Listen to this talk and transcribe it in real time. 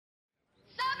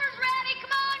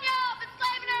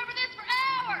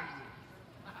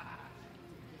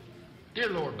Dear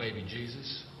Lord, baby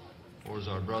Jesus, or as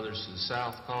our brothers to the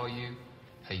south call you,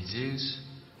 Jesus,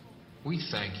 we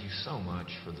thank you so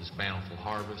much for this bountiful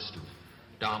harvest of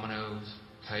Domino's,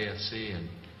 KFC, and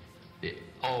the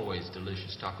always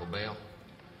delicious Taco Bell.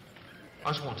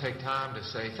 I just want to take time to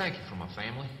say thank you for my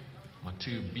family, my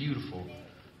two beautiful,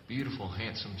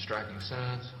 handsome, striking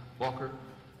sons, Walker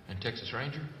and Texas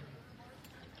Ranger,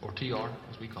 or TR,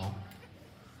 as we call him.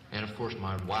 And, of course,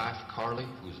 my wife, Carly,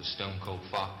 who's a stone-cold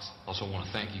fox. Also want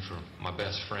to thank you for my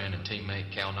best friend and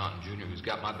teammate, Cal Naughton Jr., who's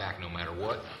got my back no matter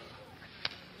what.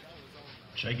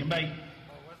 Shake and bake.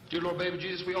 Dear Lord, baby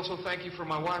Jesus, we also thank you for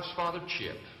my wife's father,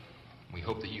 Chip. We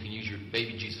hope that you can use your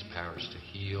baby Jesus powers to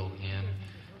heal him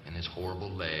and his horrible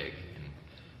leg. And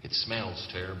it smells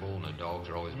terrible, and the dogs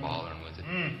are always bothering with it.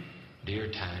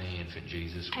 Dear tiny infant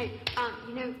Jesus. Hey,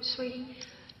 sweetie,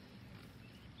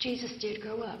 Jesus did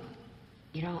grow up.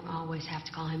 You don't always have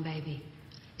to call him baby.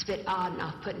 It's a bit odd and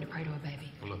off-putting to pray to a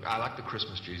baby. Well, look, I like the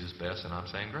Christmas Jesus best, and I'm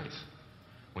saying grace.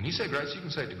 When you say grace, you can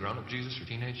say it to grown-up Jesus or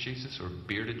teenage Jesus or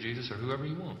bearded Jesus or whoever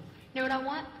you want. You know what I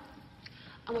want?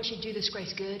 I want you to do this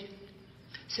grace good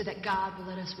so that God will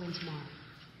let us win tomorrow.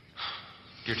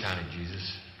 Dear tiny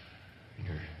Jesus,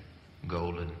 your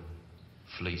golden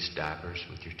fleece diapers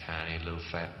with your tiny little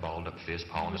fat balled-up fist He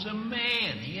pawing. was a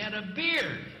man. He had a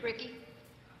beard. Ricky,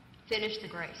 finish the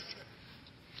grace.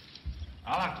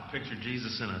 I like to picture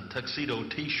Jesus in a tuxedo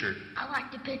T-shirt. I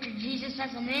like to picture Jesus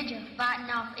as a ninja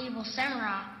fighting off evil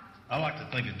samurai. I like to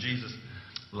think of Jesus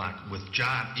like with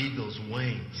giant eagle's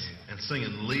wings and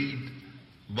singing lead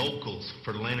vocals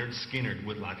for Leonard Skinner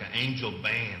with like an angel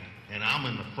band. And I'm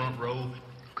in the front row.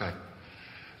 Okay.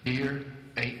 Dear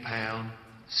 8-pound,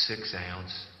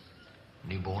 6-ounce,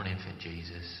 newborn infant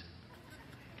Jesus.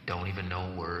 Don't even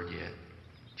know a word yet.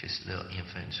 Just a little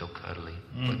infant, so cuddly,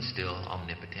 but still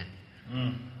omnipotent.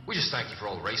 We just thank you for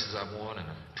all the races I've won and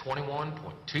the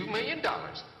 $21.2 million.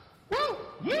 Woo!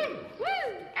 Woo!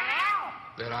 Ow!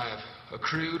 That I have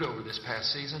accrued over this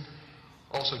past season.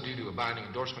 Also due to a binding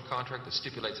endorsement contract that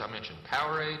stipulates I mention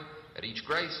Powerade at each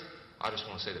grace. I just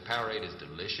want to say that Powerade is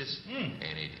delicious and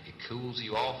it cools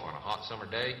you off on a hot summer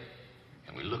day.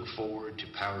 And we look forward to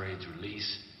Powerade's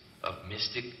release of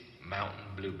Mystic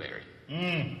Mountain Blueberry.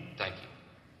 Thank you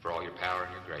for all your power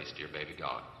and your grace, dear baby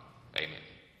God. Amen.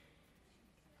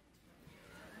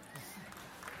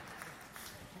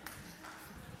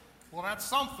 Well, that's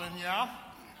something, yeah?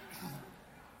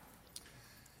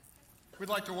 We'd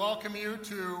like to welcome you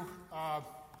to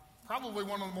probably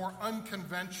one of the more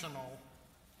unconventional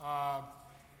Palm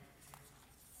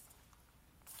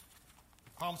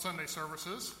Sunday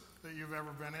services that you've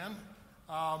ever been in.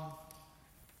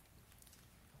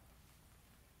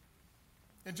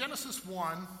 In Genesis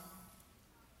 1,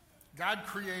 God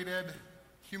created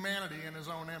humanity in his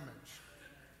own image.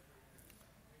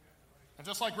 And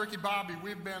just like Ricky Bobby,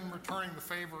 we've been returning the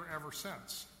favor ever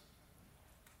since,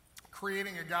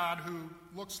 creating a God who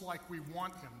looks like we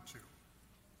want him to.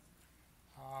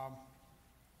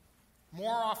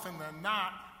 More often than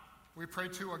not, we pray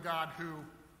to a God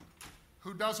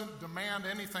who doesn't demand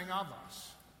anything of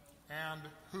us and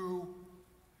who,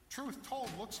 truth told,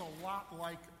 looks a lot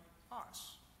like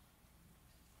us.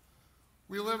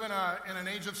 We live in an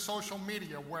age of social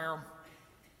media where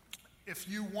if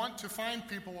you want to find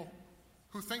people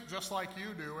who think just like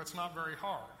you do, it's not very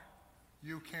hard.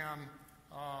 You can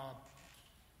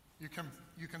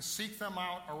seek them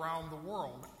out around the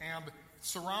world and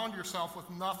surround yourself with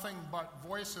nothing but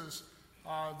voices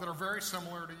that are very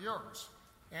similar to yours,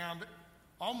 and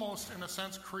almost, in a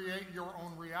sense, create your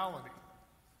own reality.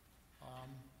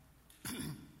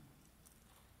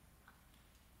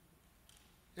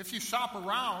 If you shop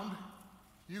around,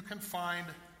 you can find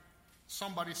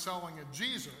somebody selling a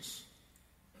Jesus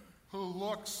who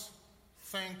looks,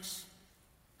 thinks,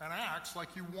 and acts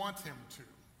like you want him to.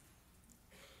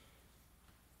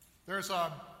 There's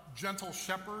a gentle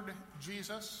shepherd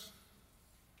Jesus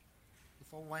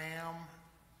with a lamb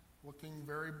looking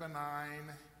very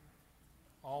benign,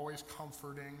 always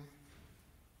comforting.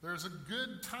 There's a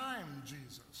good time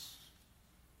Jesus.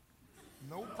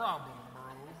 No problem,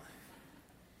 bro.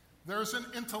 There's an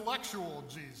intellectual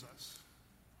Jesus.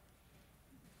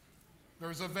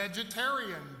 There's a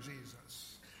vegetarian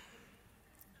Jesus.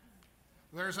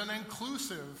 There's an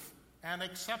inclusive and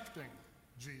accepting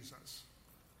Jesus.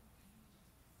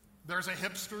 There's a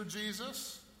hipster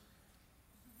Jesus.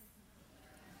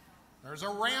 There's a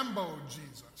Rambo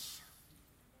Jesus.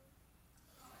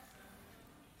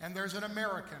 And there's an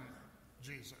American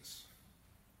Jesus.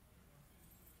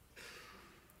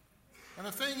 And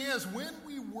the thing is, when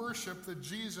we worship the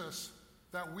Jesus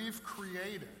that we've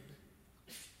created,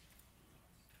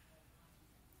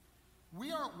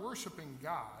 we aren't worshiping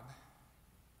God.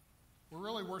 We're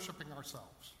really worshiping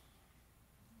ourselves.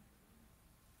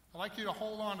 I'd like you to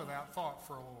hold on to that thought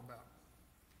for a little bit.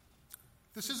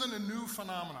 This isn't a new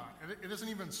phenomenon. It isn't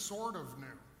even sort of new.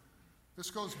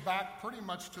 This goes back pretty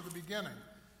much to the beginning.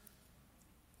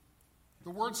 The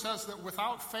word says that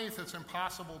without faith it's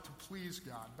impossible to please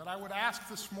God. But I would ask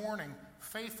this morning,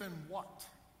 faith in what?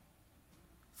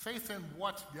 Faith in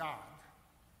what God?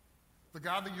 The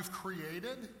God that you've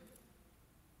created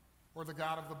or the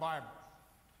God of the Bible?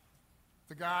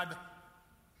 The God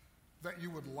that you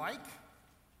would like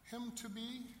him to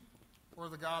be or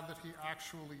the God that he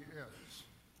actually is?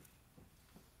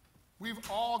 We've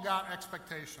all got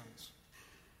expectations,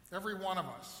 every one of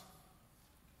us.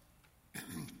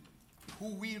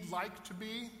 Who we'd like to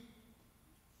be,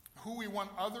 who we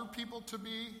want other people to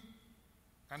be,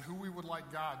 and who we would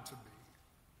like God to be.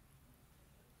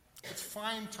 It's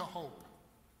fine to hope.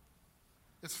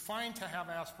 It's fine to have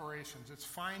aspirations. It's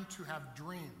fine to have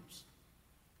dreams.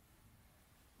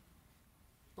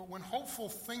 But when hopeful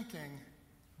thinking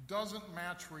doesn't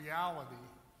match reality,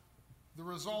 the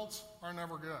results are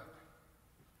never good.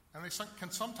 And they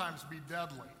can sometimes be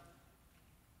deadly.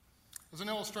 As an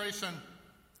illustration,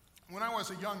 when I was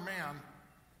a young man,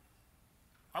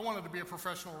 I wanted to be a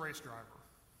professional race driver.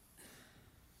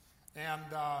 And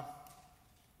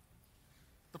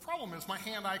the problem is my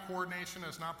hand-eye coordination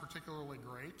is not particularly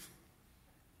great.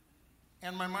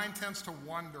 And my mind tends to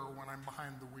wander when I'm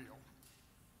behind the wheel.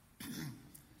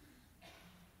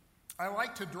 I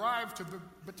like to drive,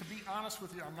 but to be honest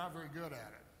with you, I'm not very good at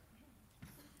it.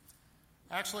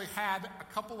 I actually had a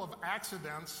couple of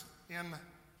accidents in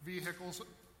vehicles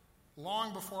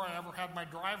long before I ever had my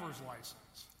driver's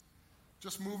license,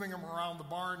 just moving them around the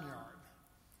barnyard.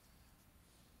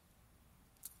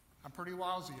 I'm pretty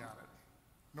lousy at it.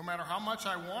 No matter how much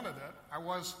I wanted it, I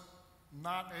was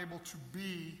not able to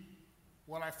be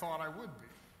what I thought I would be.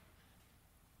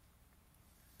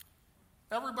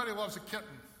 Everybody loves a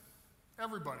kitten.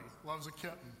 Everybody loves a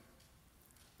kitten.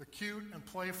 They're cute and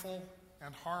playful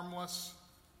and harmless.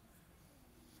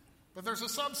 But there's a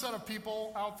subset of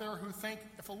people out there who think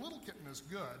if a little kitten is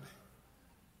good,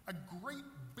 a great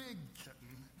big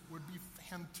kitten would be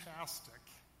fantastic.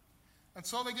 And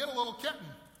so they get a little kitten,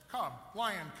 cub,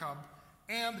 lion cub,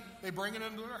 and they bring it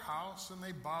into their house and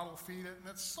they bottle feed it, and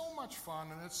it's so much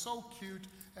fun and it's so cute,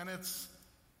 and it's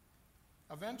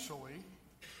eventually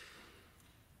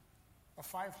a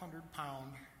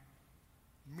 500-pound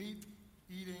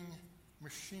meat-eating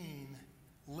machine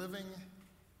living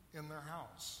in their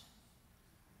house.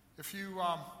 If you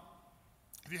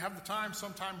have the time,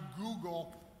 sometime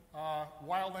Google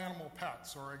wild animal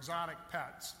pets or exotic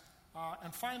pets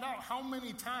and find out how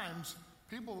many times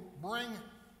people bring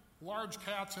large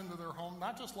cats into their home,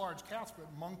 not just large cats, but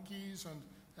monkeys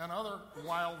and other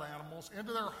wild animals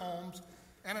into their homes,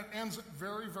 and it ends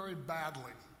very, very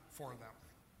badly for them.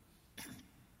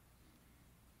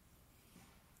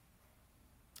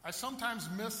 I sometimes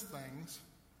miss things,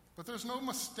 but there's no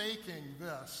mistaking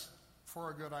this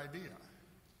for a good idea.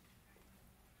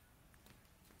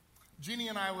 Jeannie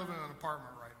and I live in an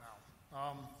apartment right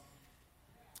now.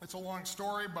 It's a long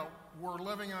story, but we're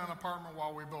living in an apartment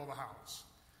while we build a house.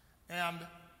 And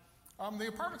the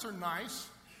apartments are nice,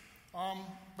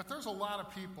 but there's a lot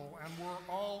of people, and we're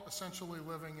all essentially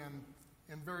living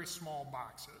in very small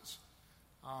boxes.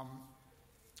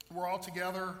 We're all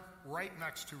together right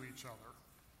next to each other.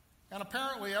 And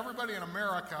apparently everybody in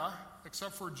America,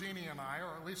 except for Jeannie and I,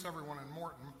 or at least everyone in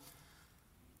Morton,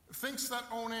 thinks that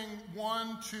owning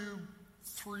 1, 2,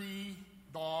 3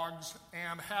 dogs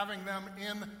and having them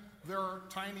in their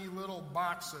tiny little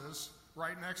boxes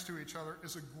right next to each other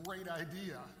is a great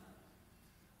idea.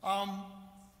 I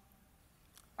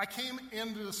came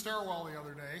into the stairwell the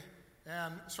other day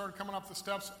and started coming up the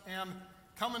steps, and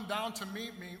coming down to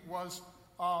meet me was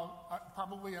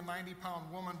probably a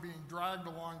 90-pound woman being dragged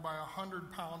along by a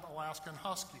 100-pound Alaskan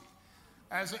Husky.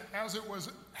 As it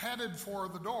was headed for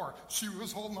the door, she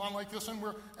was holding on like this, I'm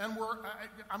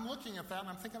looking at that and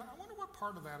I'm thinking, I wonder what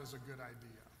part of that is a good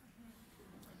idea.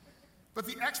 But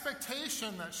the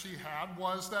expectation that she had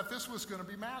was that this was going to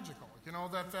be magical. You know,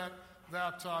 that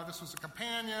this was a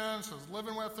companion, so I was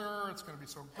living with her, it's going to be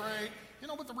so great. You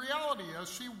know, but the reality is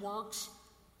she works,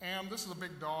 and this is a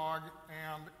big dog,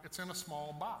 and it's in a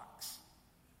small box.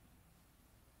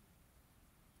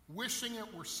 Wishing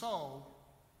it were so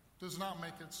does not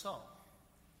make it so.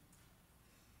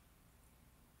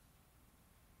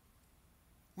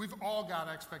 We've all got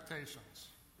expectations.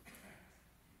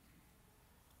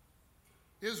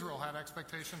 Israel had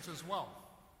expectations as well.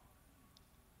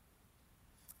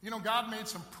 You know, God made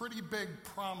some pretty big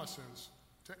promises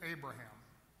to to Abraham.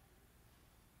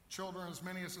 Children as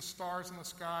many as the stars in the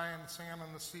sky and the sand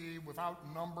in the sea,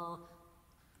 without number.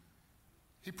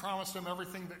 He promised him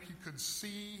everything that he could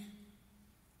see.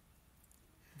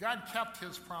 God kept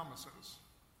his promises.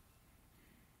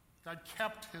 God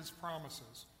kept his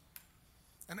promises.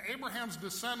 And Abraham's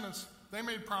descendants, they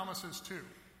made promises too.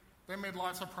 They made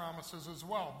lots of promises as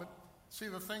well. But see,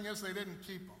 the thing is, they didn't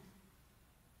keep them.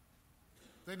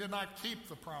 They did not keep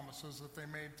the promises that they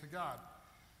made to God.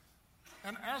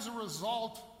 And as a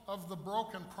result of the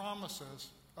broken promises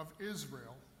of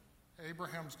Israel,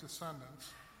 Abraham's descendants,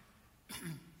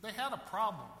 they had a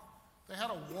problem. They had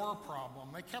a war problem.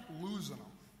 They kept losing them.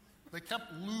 They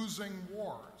kept losing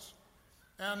wars.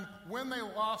 And when they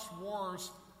lost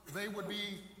wars, they would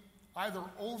be either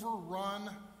overrun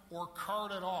or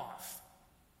carted off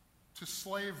to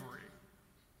slavery.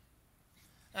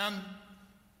 And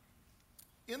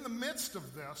in the midst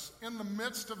of this, in the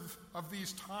midst of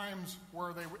these times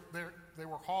where they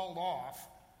were hauled off,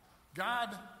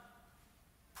 God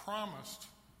promised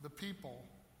the people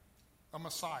a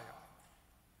Messiah,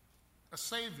 a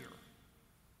Savior,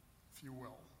 if you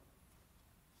will.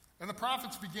 And the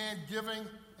prophets began giving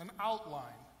an outline.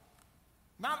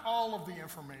 Not all of the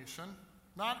information,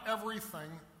 not everything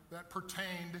that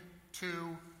pertained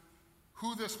to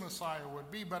who this Messiah would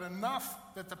be, but enough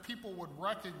that the people would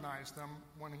recognize them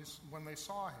when they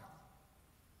saw him.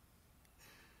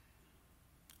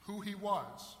 Who he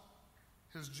was,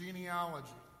 his genealogy,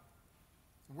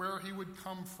 where he would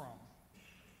come from,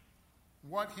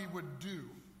 what he would do.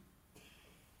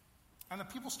 And the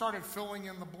people started filling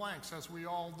in the blanks, as we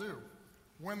all do.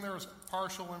 When there's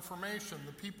partial information,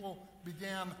 the people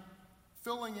began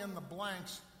filling in the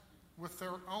blanks with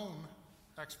their own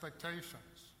expectations,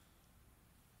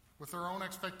 with their own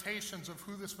expectations of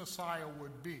who this Messiah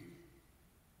would be.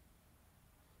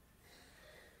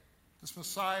 This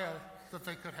Messiah that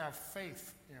they could have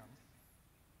faith in.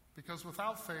 Because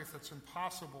without faith, it's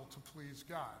impossible to please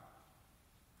God.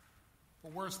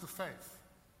 But where's the faith?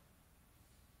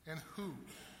 In who?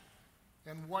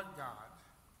 In what God?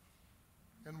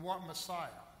 In what Messiah?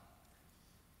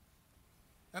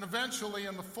 And eventually,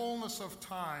 in the fullness of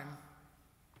time,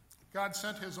 God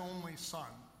sent his only Son,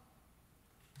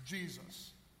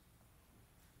 Jesus,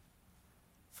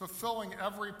 fulfilling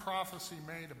every prophecy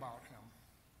made about him,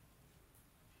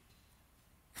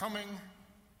 coming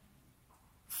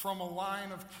from a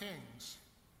line of kings,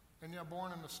 and yet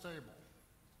born in a stable.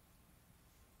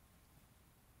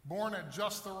 Born at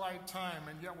just the right time,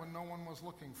 and yet when no one was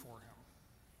looking for him.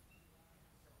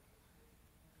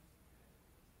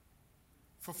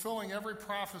 Fulfilling every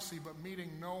prophecy, but meeting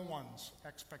no one's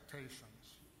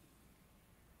expectations.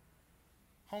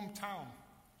 Hometown,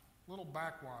 little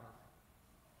backwater.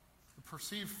 The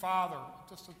perceived father,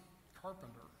 just a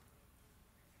carpenter.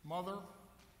 Mother,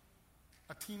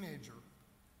 a teenager.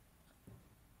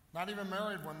 Not even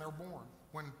married when they're born,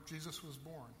 when Jesus was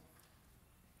born.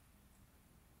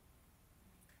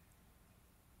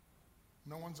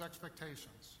 No one's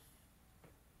expectations.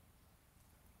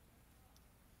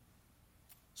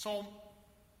 So,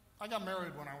 I got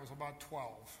married when I was about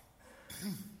 12.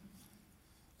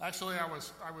 Actually, I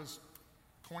was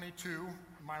 22.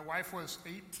 My wife was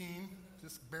 18,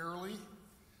 just barely.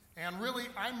 And really,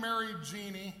 I married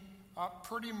Jeannie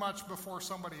pretty much before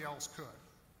somebody else could.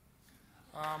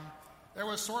 It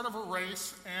was sort of a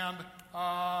race, and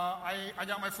I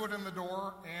got my foot in the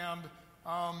door, and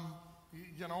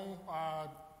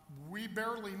we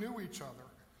barely knew each other.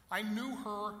 I knew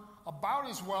her about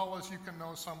as well as you can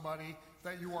know somebody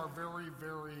that you are very,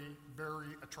 very,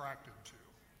 very attracted to.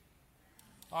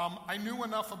 I knew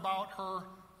enough about her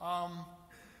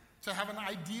to have an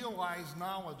idealized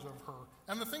knowledge of her.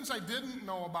 And the things I didn't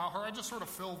know about her, I just sort of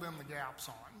filled in the gaps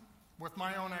on with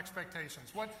my own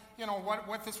expectations. What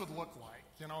this would look like.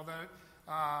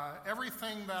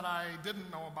 Everything that I didn't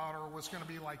know about her was going to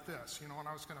be like this, and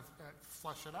I was going to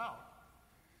flesh it out.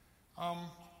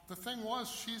 The thing was,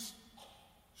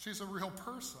 she's a real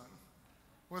person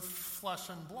with flesh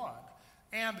and blood.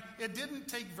 And it didn't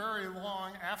take very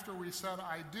long after we said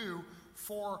I do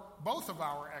for both of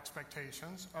our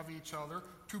expectations of each other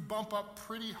to bump up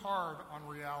pretty hard on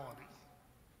reality.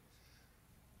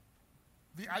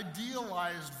 The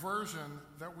idealized version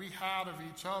that we had of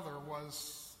each other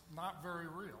was not very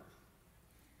real.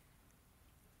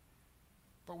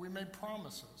 But we made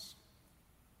promises.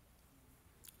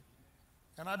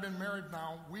 And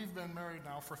we've been married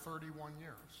now for 31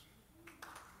 years.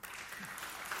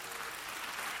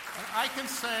 And I can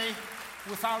say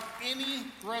without any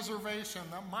reservation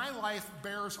that my life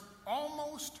bears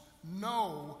almost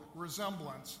no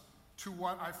resemblance to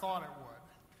what I thought it would.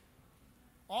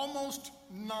 Almost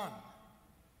none.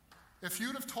 If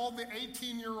you'd have told the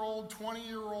 18-year-old,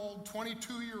 20-year-old,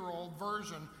 22-year-old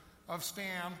version of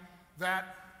Stan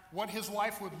that what his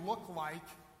life would look like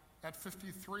at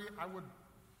 53,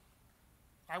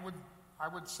 I would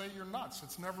say you're nuts.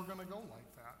 It's never going to go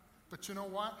like that. But you know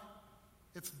what?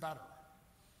 It's better.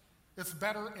 It's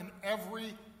better in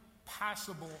every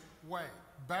possible way.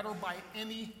 Better by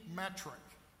any metric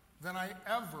than I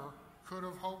ever could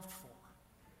have hoped for.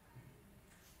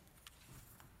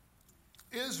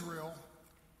 Israel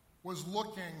was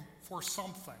looking for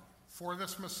something, for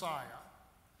this Messiah.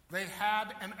 They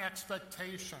had an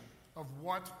expectation of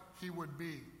what he would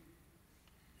be.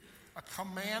 A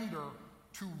commander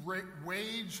to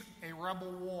wage a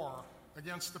rebel war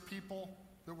against the people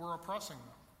that were oppressing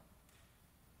them.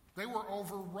 They were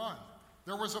overrun.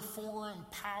 There was a foreign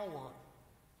power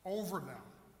over them.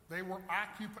 They were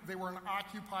an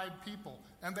occupied people,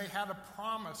 and they had a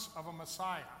promise of a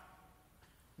Messiah.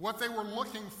 What they were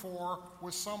looking for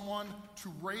was someone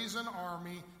to raise an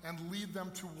army and lead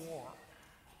them to war.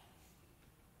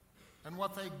 And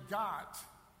what they got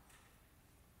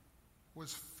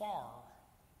was far,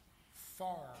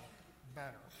 far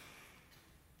better,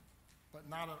 but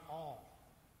not at all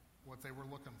what they were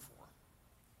looking for.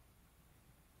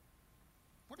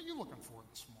 What are you looking for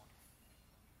this morning?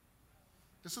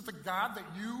 Is it the God that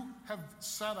you have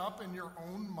set up in your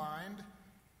own mind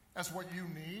as what you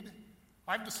need?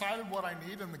 I've decided what I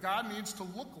need, and the God needs to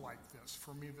look like this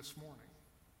for me this morning.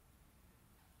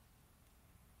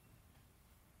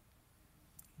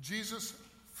 Jesus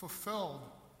fulfilled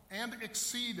and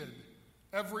exceeded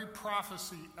every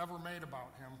prophecy ever made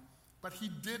about him, but he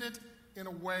did it in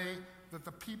a way that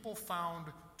the people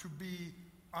found to be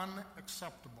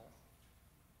unacceptable.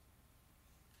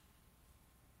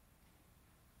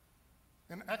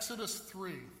 In Exodus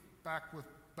 3, back with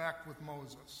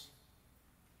Moses,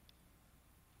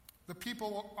 the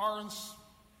people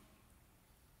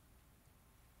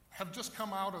have just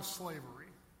come out of slavery.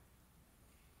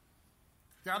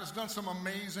 God has done some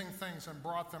amazing things and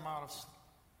brought them out of...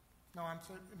 No,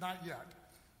 not yet.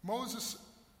 Moses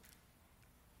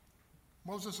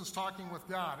is talking with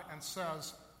God and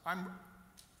says,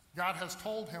 God has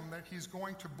told him that he's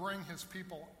going to bring his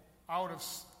people out of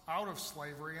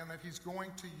slavery and that he's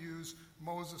going to use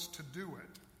Moses to do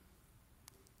it.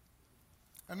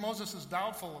 And Moses is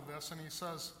doubtful of this, and he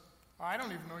says, I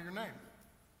don't even know your name.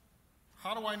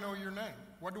 How do I know your name?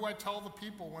 What do I tell the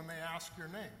people when they ask your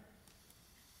name?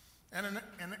 And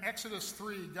in Exodus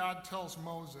 3, God tells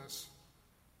Moses,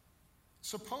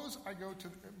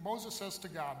 Moses says to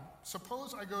God,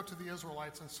 suppose I go to the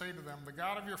Israelites and say to them, the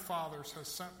God of your fathers has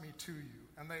sent me to you.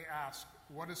 And they ask,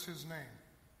 what is his name?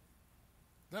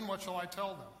 Then what shall I tell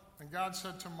them? And God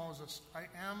said to Moses, I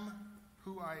am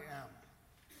who I am.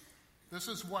 This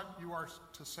is what you are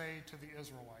to say to the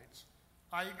Israelites.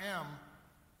 I am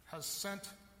has sent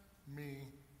me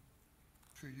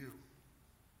to you.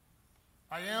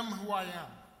 I am who I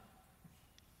am.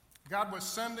 God was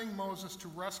sending Moses to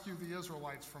rescue the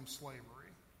Israelites from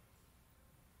slavery.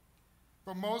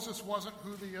 But Moses wasn't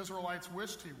who the Israelites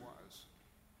wished he was.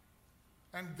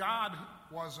 And God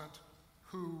wasn't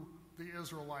who the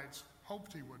Israelites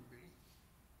hoped he would be.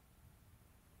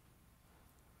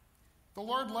 The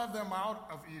Lord led them out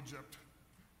of Egypt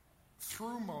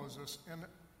through Moses in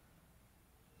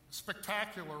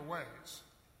spectacular ways.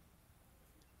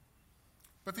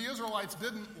 But the Israelites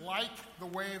didn't like the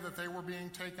way that they were being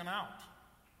taken out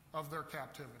of their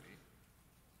captivity.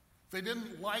 They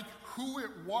didn't like who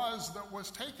it was that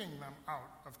was taking them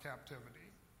out of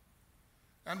captivity.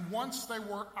 And once they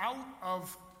were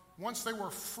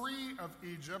free of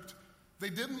Egypt, they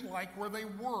didn't like where they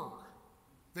were.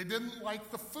 They didn't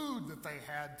like the food that they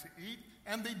had to eat,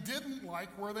 and they didn't like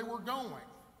where they were going.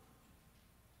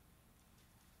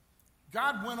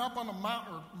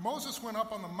 Moses went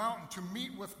up on the mountain to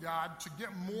meet with God to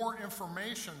get more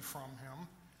information from him.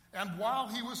 And while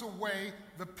he was away,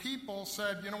 the people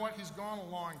said, you know what, he's gone a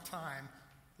long time.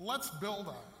 Let's build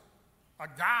a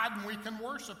God and we can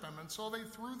worship him. And so they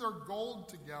threw their gold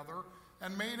together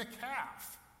and made a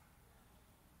calf.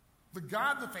 The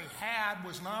God that they had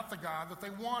was not the God that they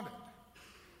wanted.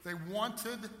 They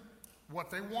wanted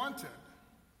what they wanted.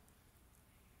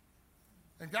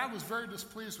 And God was very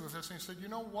displeased with this, and he said, you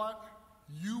know what?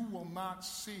 You will not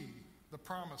see the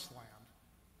promised land,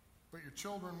 but your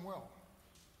children will.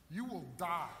 You will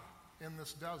die in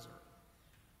this desert.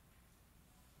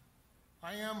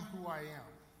 I am who I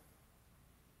am.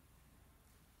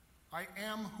 I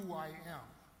am who I am.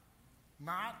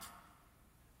 Not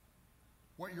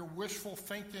what your wishful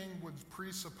thinking would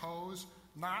presuppose,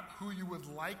 not who you would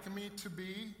like me to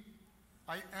be.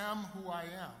 I am who I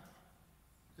am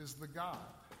is the God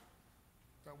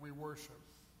that we worship.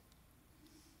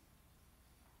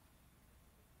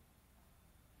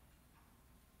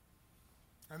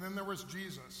 And then there was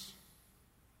Jesus,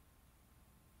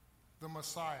 the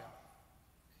Messiah,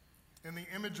 in the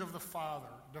image of the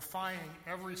Father, defying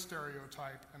every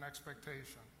stereotype and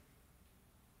expectation.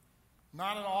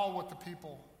 Not at all what the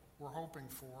people were hoping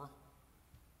for.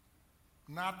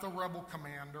 Not the rebel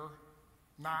commander,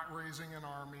 not raising an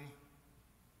army.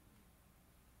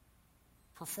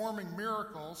 Performing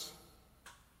miracles,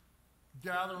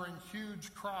 gathering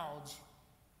huge crowds,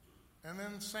 and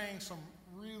then saying some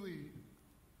really,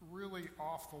 really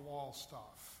off-the-wall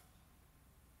stuff.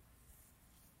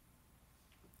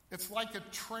 It's like a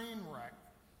train wreck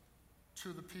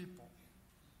to the people.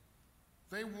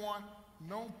 They want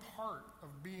no part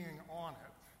of being on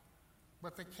it,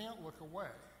 but they can't look away.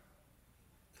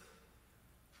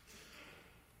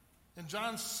 In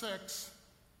John 6,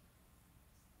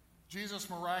 Jesus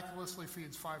miraculously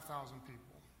feeds 5,000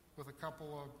 people with a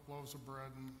couple of loaves of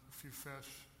bread and a few fish.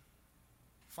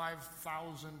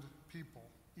 5,000 people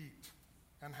eat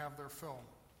and have their fill.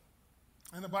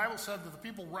 And the Bible said that the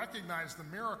people recognized the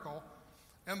miracle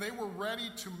and they were ready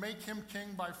to make him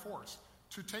king by force,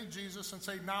 to take Jesus and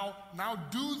say, now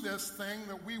do this thing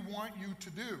that we want you to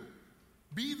do.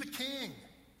 Be the king.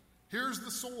 Here's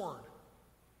the sword.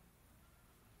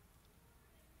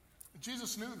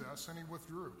 Jesus knew this and he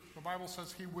withdrew. The Bible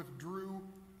says he withdrew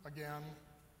again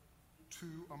to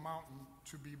a mountain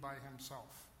to be by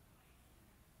himself.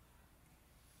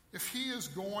 If he is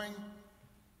going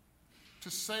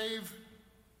to save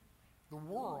the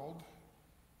world,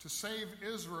 to save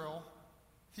Israel,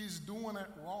 he's doing it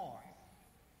wrong.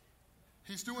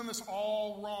 He's doing this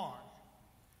all wrong.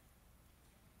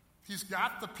 He's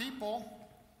got the people.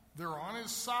 They're on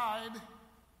his side.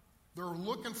 They're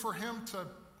looking for him to...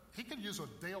 He could use a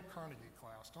Dale Carnegie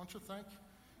class, don't you think?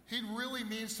 He really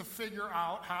needs to figure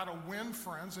out how to win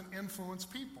friends and influence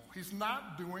people. He's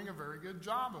not doing a very good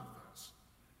job of this.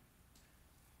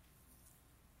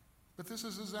 But this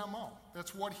is his MO.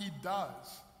 That's what he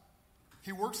does.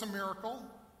 He works a miracle,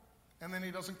 and then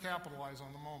he doesn't capitalize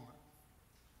on the moment.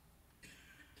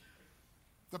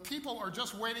 The people are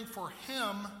just waiting for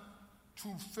him to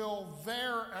fill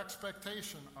their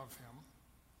expectation of him.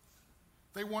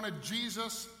 They wanted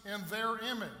Jesus in their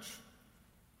image.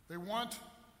 They want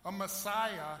a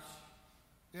Messiah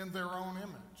in their own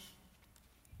image.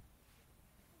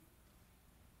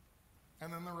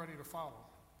 And then they're ready to follow.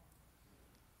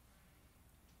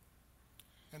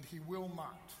 And he will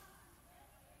not.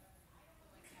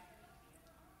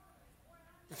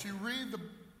 If you read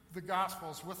the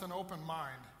Gospels with an open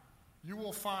mind, you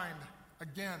will find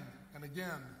again and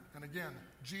again and again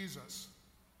Jesus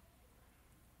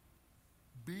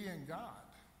being God,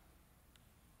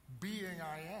 being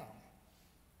I am.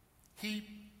 He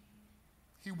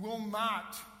will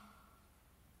not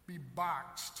be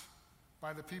boxed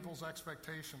by the people's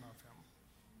expectation of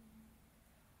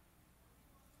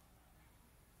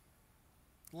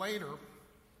him. Later,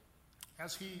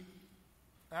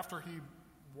 after he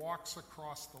walks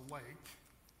across the lake,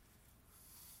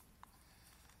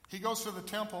 he goes to the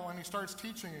temple and he starts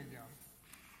teaching again.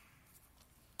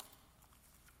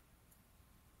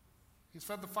 He's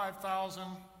fed the 5,000.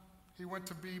 He went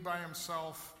to be by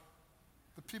himself.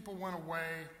 The people went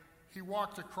away. He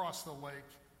walked across the lake.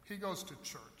 He goes to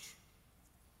church.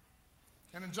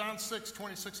 And in John 6,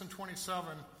 26 and 27,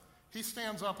 he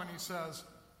stands up and he says,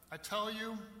 I tell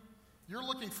you, you're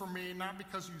looking for me not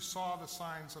because you saw the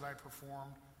signs that I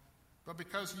performed, but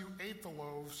because you ate the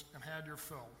loaves and had your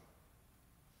fill.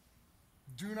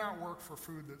 Do not work for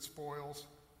food that spoils,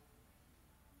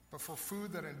 but for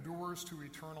food that endures to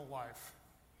eternal life,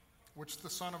 which the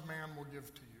Son of Man will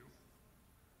give to you.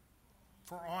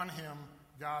 For on him,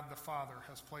 God the Father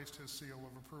has placed his seal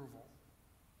of approval.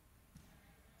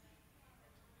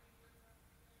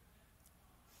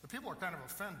 The people are kind of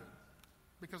offended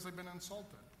because they've been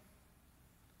insulted.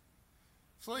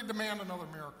 So they demand another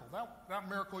miracle. That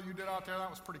miracle you did out there, that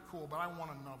was pretty cool, but I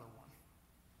want another one.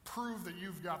 Prove that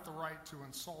you've got the right to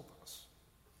insult us.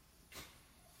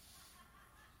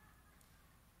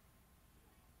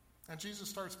 And Jesus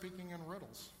starts speaking in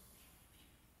riddles.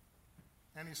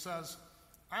 And he says,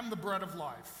 I'm the bread of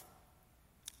life.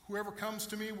 Whoever comes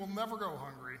to me will never go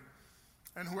hungry,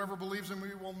 and whoever believes in me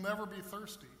will never be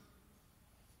thirsty.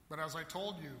 But as I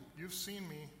told you, you've seen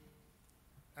me,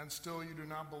 and still you do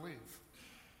not believe.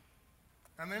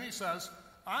 And then he says,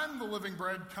 I'm the living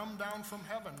bread come down from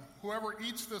heaven. Whoever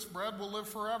eats this bread will live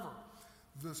forever.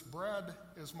 This bread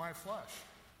is my flesh,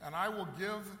 and I will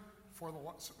give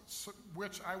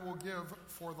which I will give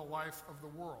for the life of the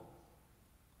world.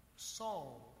 So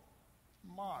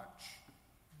much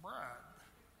bread.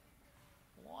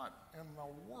 What in the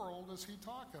world is he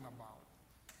talking about?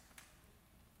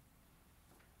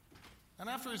 And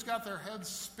after he's got their heads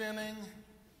spinning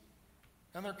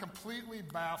and they're completely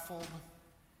baffled,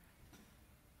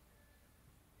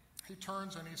 he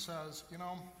turns and he says, you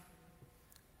know,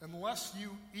 unless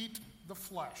you eat the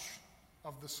flesh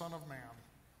of the Son of Man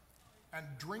and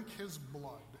drink his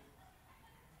blood,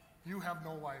 you have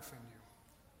no life in you.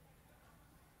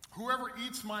 Whoever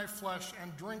eats my flesh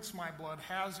and drinks my blood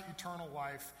has eternal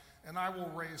life, and I will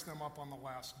raise them up on the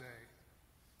last day.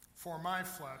 For my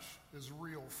flesh is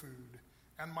real food,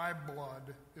 and my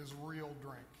blood is real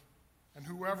drink. And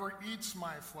whoever eats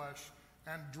my flesh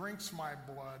and drinks my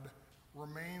blood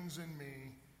remains in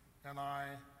me, and I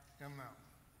in them.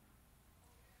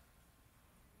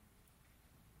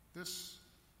 This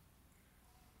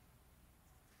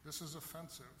is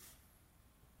offensive.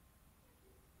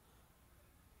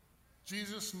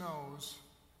 Jesus knows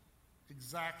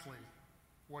exactly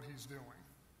what he's doing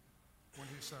when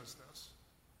he says this.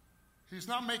 He's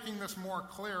not making this more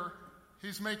clear.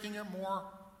 He's making it more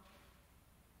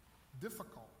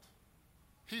difficult.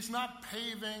 He's not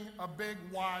paving a big,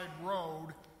 wide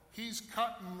road. He's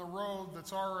cutting the road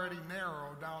that's already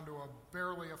narrow down to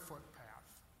barely a footpath.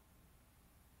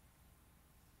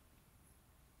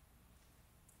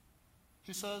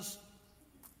 He says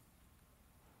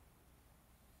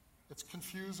it's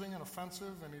confusing and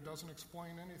offensive, and he doesn't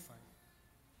explain anything.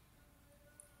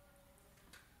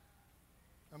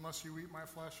 Unless you eat my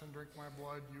flesh and drink my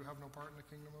blood, you have no part in the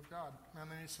kingdom of God.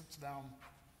 And then he sits down.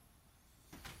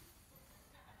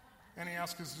 And he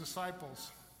asks his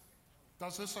disciples,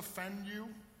 does this offend you?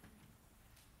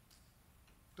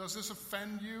 Does this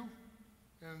offend you?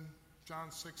 In John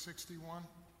 6:61?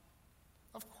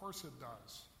 Of course it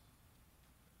does.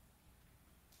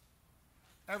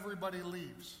 Everybody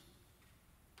leaves.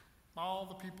 All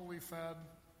the people we fed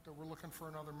that were looking for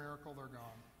another miracle, they're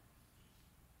gone.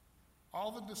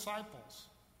 All the disciples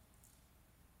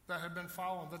that had been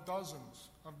following, the dozens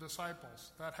of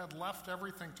disciples that had left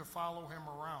everything to follow him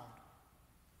around,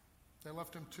 they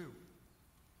left him too.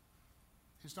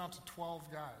 He's down to 12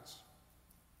 guys.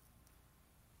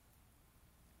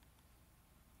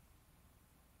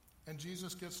 And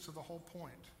Jesus gets to the whole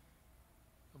point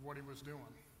of what he was doing.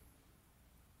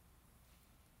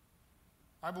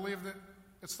 I believe that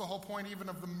it's the whole point even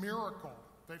of the miracle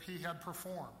that he had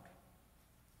performed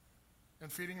in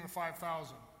feeding the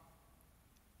 5,000.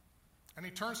 And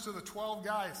he turns to the 12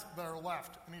 guys that are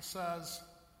left and he says,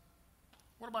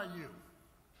 what about you?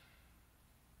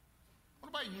 What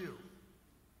about you?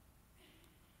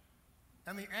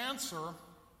 And the answer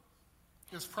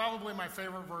is probably my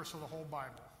favorite verse of the whole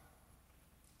Bible.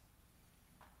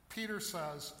 Peter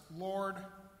says, Lord,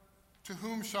 to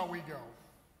whom shall we go?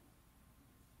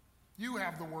 You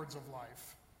have the words of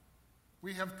life.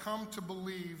 We have come to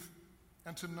believe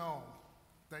and to know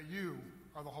that you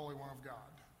are the Holy One of God.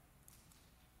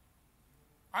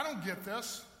 I don't get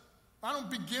this. I don't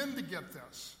begin to get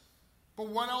this. But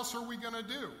what else are we going to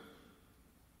do?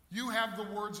 You have the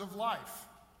words of life.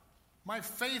 My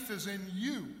faith is in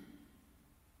you,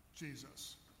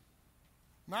 Jesus.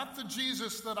 Not the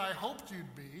Jesus that I hoped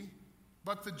you'd be,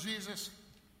 but the Jesus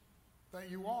that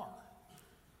you are.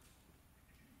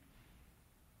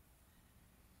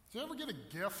 Did you ever get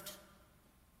a gift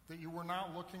that you were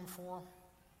not looking for?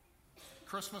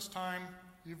 Christmas time,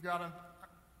 you've got a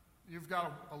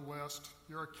list.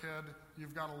 You're a kid,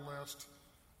 you've got a list.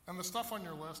 And the stuff on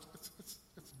your list, it's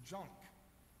junk.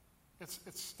 It's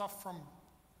stuff from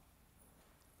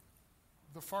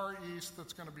the Far East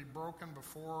that's going to be broken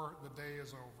before the day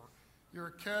is over. You're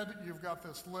a kid, you've got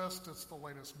this list, it's the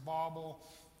latest bauble.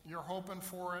 You're hoping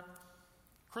for it.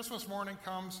 Christmas morning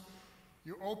comes,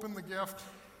 you open the gift.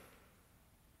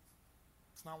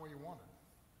 It's not what you wanted.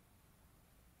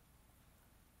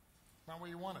 Not what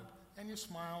you wanted. And you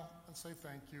smile and say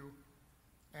thank you.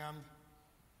 And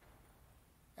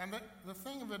the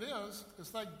thing of it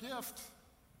is that gift,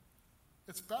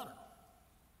 it's better.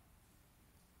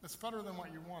 It's better than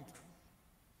what you wanted.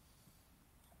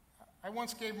 I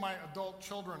once gave my adult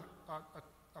children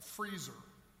a freezer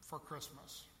for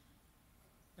Christmas.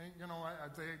 And,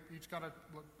 they each got a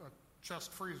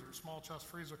chest freezer, small chest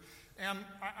freezer. And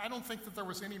I don't think that there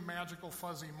was any magical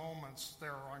fuzzy moments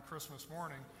there on Christmas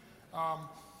morning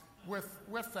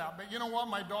with that. But you know what?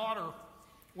 My daughter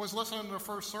was listening to the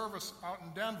first service out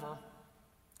in Denver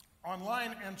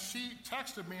online, and she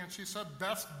texted me and she said,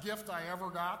 best gift I ever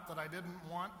got that I didn't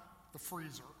want, the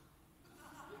freezer.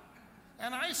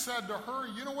 And I said to her,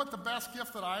 you know what the best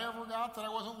gift that I ever got that I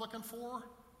wasn't looking for?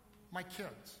 My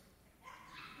kids.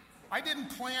 I didn't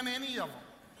plan any of them.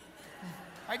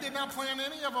 I did not plan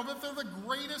any of them, but they're the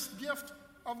greatest gift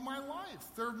of my life.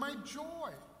 They're my joy.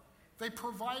 They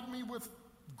provide me with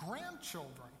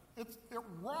grandchildren. It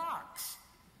rocks.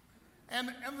 And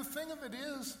the thing of it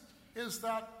is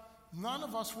that none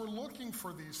of us were looking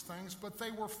for these things, but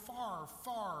they were far,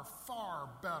 far, far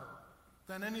better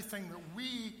than anything that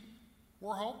we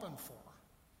were hoping for.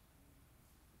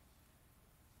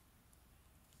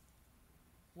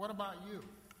 What about you?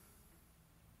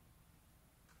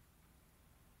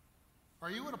 Are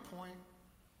you at a point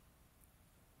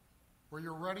where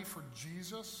you're ready for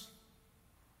Jesus?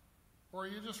 Or are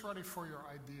you just ready for your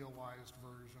idealized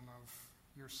version of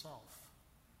yourself?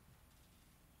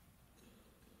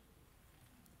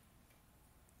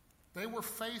 They were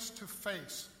face to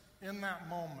face in that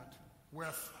moment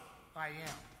with I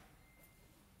am.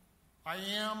 I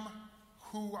am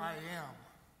who I am.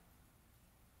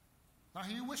 Not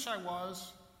who you wish I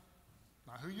was,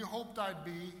 not who you hoped I'd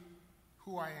be,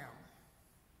 who I am.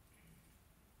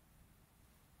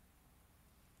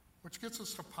 Which gets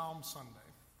us to Palm Sunday.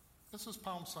 This is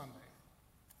Palm Sunday.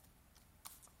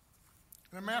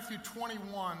 And in Matthew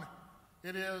 21,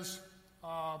 it's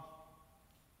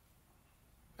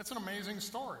an amazing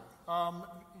story.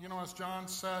 As John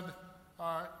said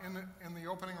in the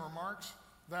opening remarks,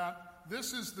 that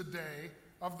this is the day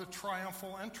of the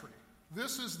triumphal entry.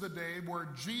 This is the day where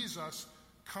Jesus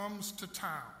comes to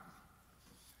town.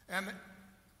 And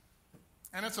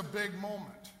it's a big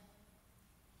moment.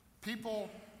 People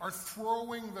are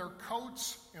throwing their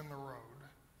coats in the road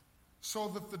so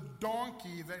that the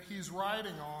donkey that he's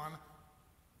riding on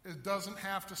doesn't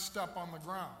have to step on the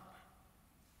ground.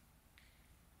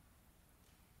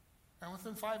 And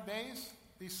within 5 days,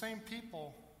 these same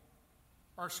people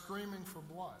are screaming for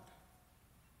blood.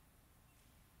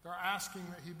 They're asking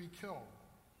that he be killed.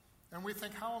 And we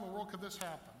think, how in the world could this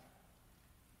happen?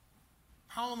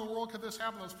 How in the world could this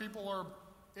happen? Those people are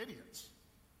idiots.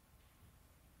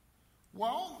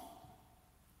 Well,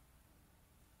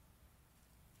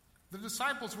 the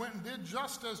disciples went and did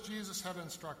just as Jesus had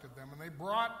instructed them, and they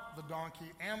brought the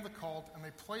donkey and the colt, and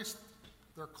they placed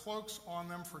their cloaks on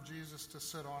them for Jesus to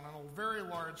sit on, and a very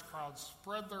large crowd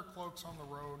spread their cloaks on the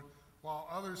road, while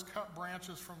others cut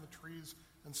branches from the trees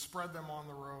and spread them on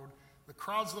the road. The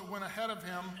crowds that went ahead of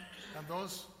him and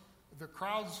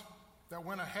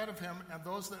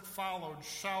those that followed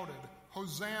shouted,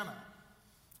 "Hosanna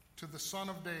to the Son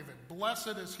of David.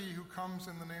 Blessed is he who comes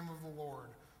in the name of the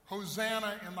Lord.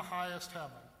 Hosanna in the highest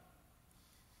heaven."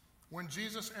 When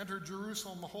Jesus entered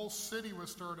Jerusalem, the whole city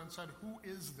was stirred and said, "Who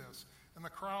is this?" And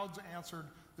the crowds answered,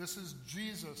 "This is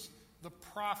Jesus, the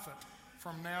prophet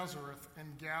from Nazareth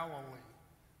in Galilee."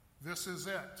 This is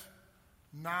it.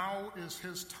 Now is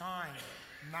his time.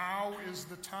 Now is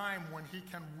the time when he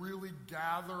can really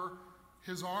gather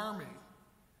his army.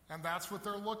 And that's what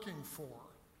they're looking for.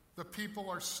 The people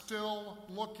are still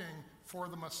looking for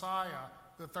the Messiah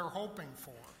that they're hoping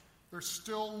for. They're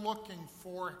still looking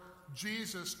for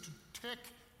Jesus to tick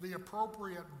the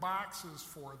appropriate boxes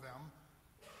for them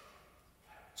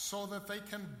so that they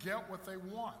can get what they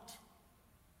want.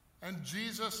 And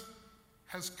Jesus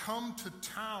has come to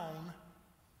town,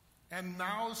 and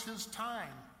now's his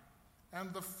time.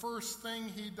 And the first thing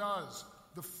he does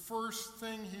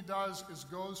is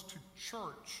goes to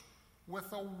church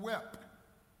with a whip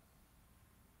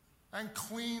and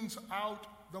cleans out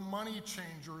the money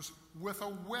changers with a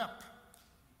whip.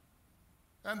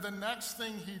 And the next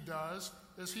thing he does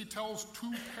is he tells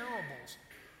two parables,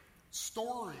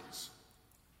 stories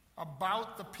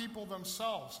about the people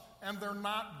themselves. And they're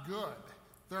not good.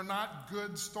 They're not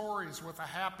good stories with a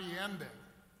happy ending.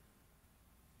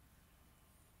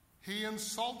 He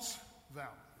insults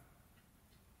them.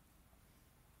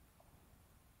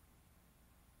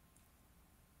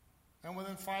 And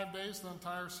within 5 days, the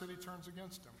entire city turns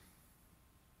against him.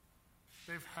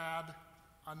 They've had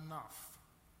enough.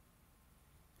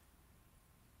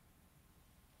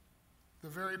 The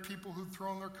very people who'd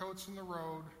thrown their coats in the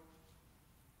road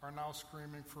are now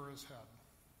screaming for his head.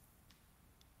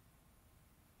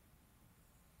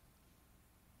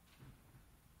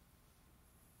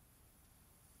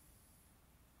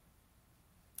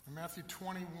 In Matthew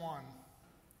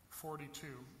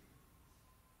 21:42,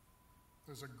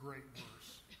 there's a great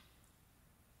verse.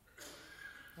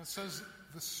 It says,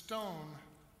 "The stone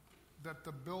that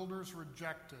the builders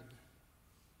rejected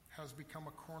has become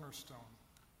a cornerstone.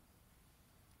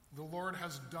 The Lord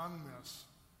has done this,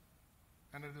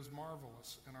 and it is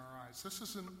marvelous in our eyes." This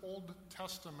is an Old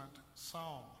Testament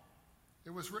psalm.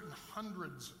 It was written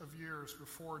hundreds of years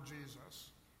before Jesus.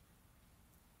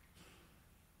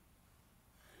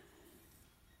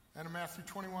 And in Matthew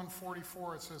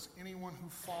 21:44, it says, anyone who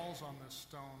falls on this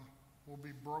stone will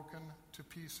be broken to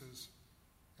pieces,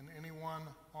 and anyone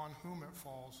on whom it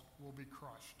falls will be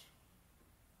crushed.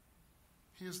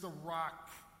 He is the rock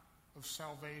of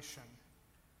salvation.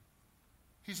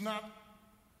 He's not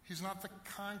the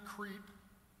concrete,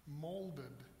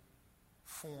 molded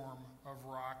form of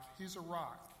rock. He's a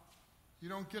rock. You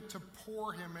don't get to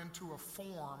pour him into a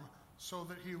form so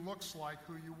that he looks like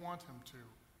who you want him to.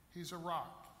 He's a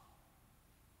rock.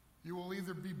 You will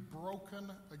either be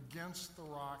broken against the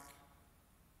rock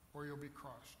or you'll be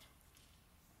crushed.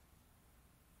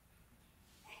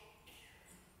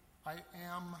 I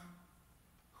am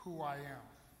who I am.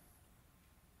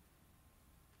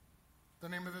 The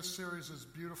name of this series is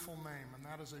Beautiful Name, and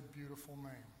that is a beautiful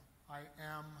name. I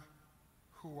am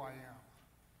who I am.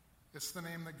 It's the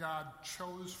name that God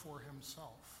chose for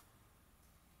himself.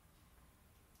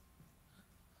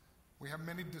 We have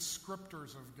many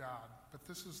descriptors of God, but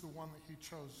this is the one that he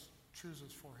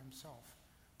chooses for himself,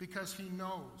 because he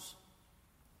knows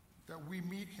that we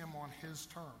meet him on his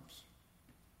terms.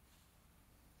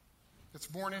 It's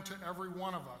born into every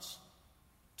one of us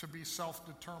to be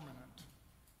self-determinate.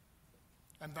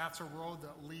 And that's a road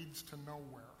that leads to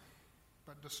nowhere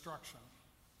but destruction.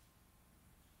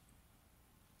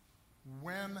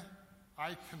 When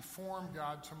I conform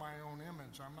God to my own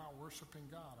image, I'm not worshiping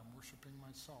God, I'm worshiping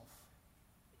myself.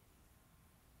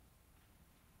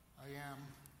 I am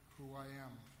who I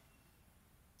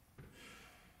am.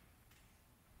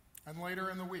 And later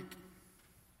in the week,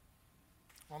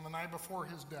 on the night before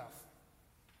his death,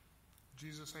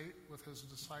 Jesus ate with his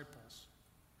disciples,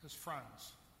 his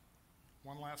friends,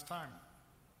 one last time.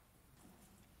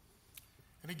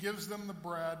 And he gives them the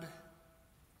bread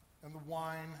and the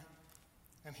wine,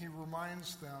 and he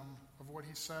reminds them of what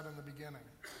he said in the beginning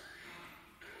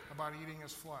about eating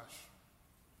his flesh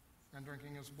and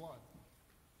drinking his blood.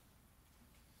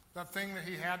 That thing that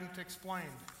he hadn't explained,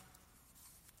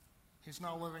 he's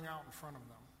now living out in front of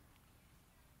them.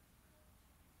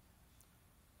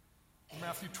 In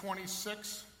Matthew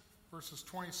 26, verses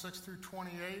 26 through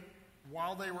 28,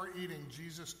 while they were eating,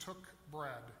 Jesus took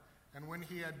bread, and when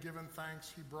he had given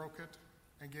thanks, he broke it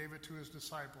and gave it to his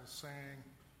disciples, saying,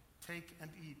 "Take and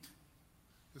eat.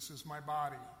 This is my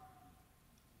body."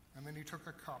 And then he took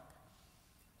a cup,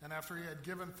 and after he had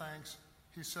given thanks,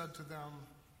 he said to them,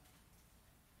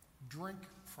 "Drink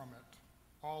from it,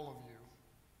 all of you.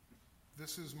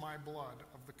 This is my blood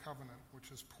of the covenant,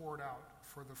 which is poured out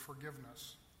for the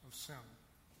forgiveness of sin."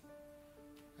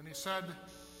 And he said,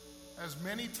 "As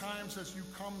many times as you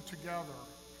come together,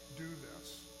 do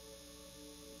this."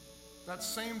 That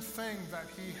same thing that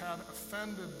he had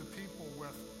offended the people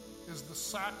with is the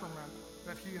sacrament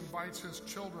that he invites his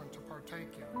children to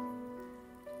partake in.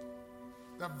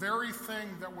 That very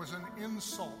thing that was an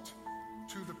insult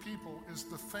to the people is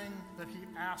the thing that he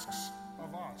asks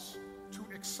of us, to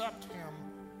accept him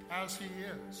as he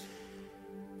is.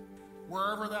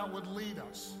 Wherever that would lead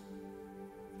us,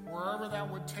 wherever that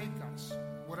would take us,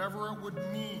 whatever it would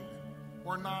mean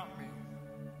or not mean.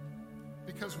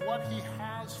 Because what he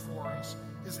has for us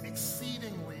is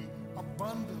exceedingly,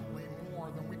 abundantly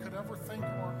more than we could ever think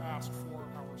or ask for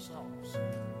ourselves.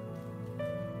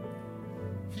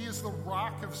 He is the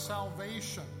rock of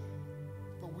salvation,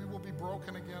 but we will be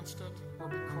broken against it or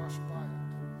be crushed by it.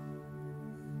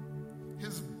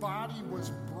 His body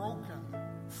was broken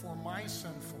for my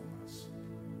sinfulness,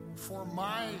 for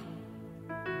my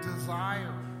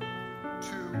desire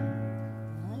to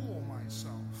rule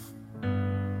myself.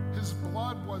 His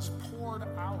blood was poured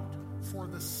out for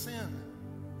the sin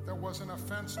that was an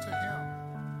offense to him.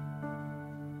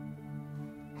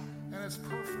 And it's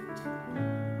perfect.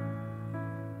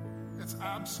 It's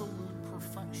absolute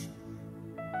perfection.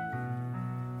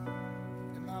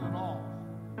 And not at all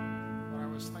what I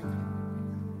was thinking it would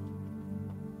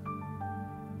be.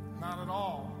 Not at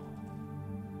all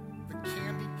the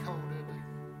candy-coated,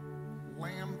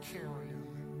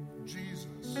 lamb-carrying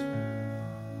Jesus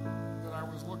that I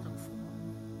was looking for.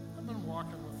 I've been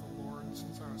walking with the Lord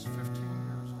since I was 15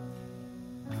 years old.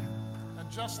 And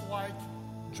just like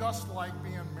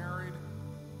being married,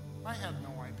 I had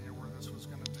no idea where this was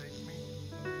going to take me.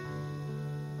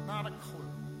 Not a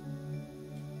clue.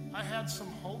 I had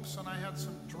some hopes and I had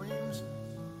some dreams,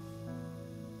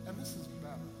 and this is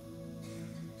better.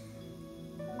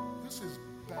 This is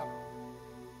better.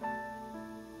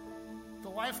 The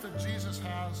life that Jesus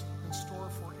has in store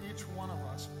for each one of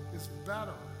us is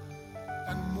better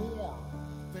and more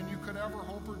than you could ever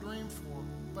hope or dream for,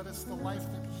 but it's the life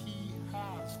that he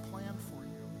has God's plan for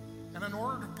you. And in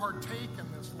order to partake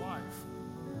in this life,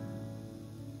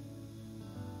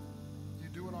 you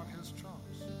do it on his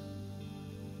terms.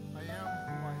 I am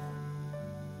who I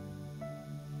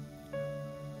am.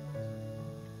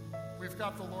 We've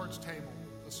got the Lord's table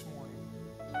this morning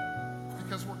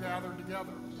because we're gathered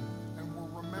together and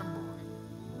we're remembering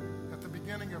at the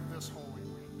beginning of this Holy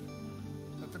Week,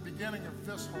 at the beginning of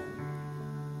this Holy Week,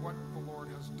 what the Lord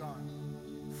has done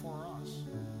for us.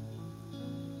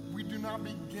 We do not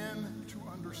begin to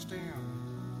understand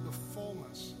the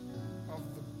fullness of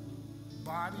the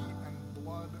body and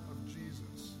blood of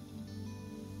Jesus,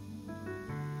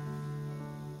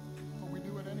 but we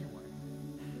do it anyway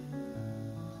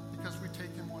because we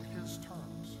take him on his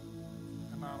terms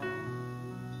and not our own.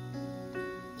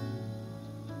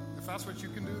 If that's what you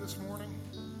can do this morning,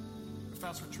 if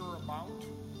that's what you're about,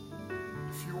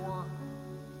 if you're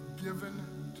given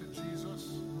to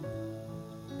Jesus,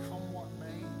 come what may,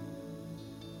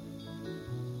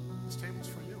 this table's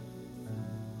for you.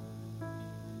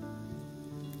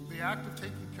 The act of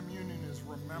taking communion is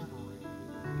remembering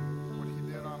what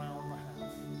he did on our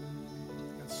behalf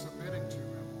and submitting to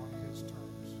him on his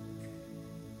terms.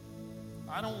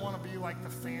 I don't want to be like the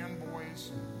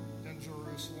fanboys in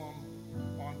Jerusalem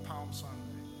on Palm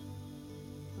Sunday,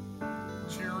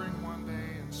 cheering one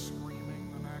day and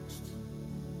screaming the next.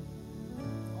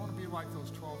 I want to be like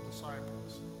those 12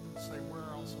 disciples and say, where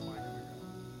else am I going to go?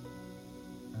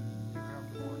 You have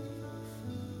more to give.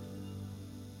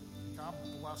 God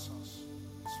bless us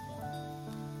this morning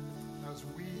as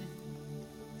we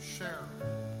share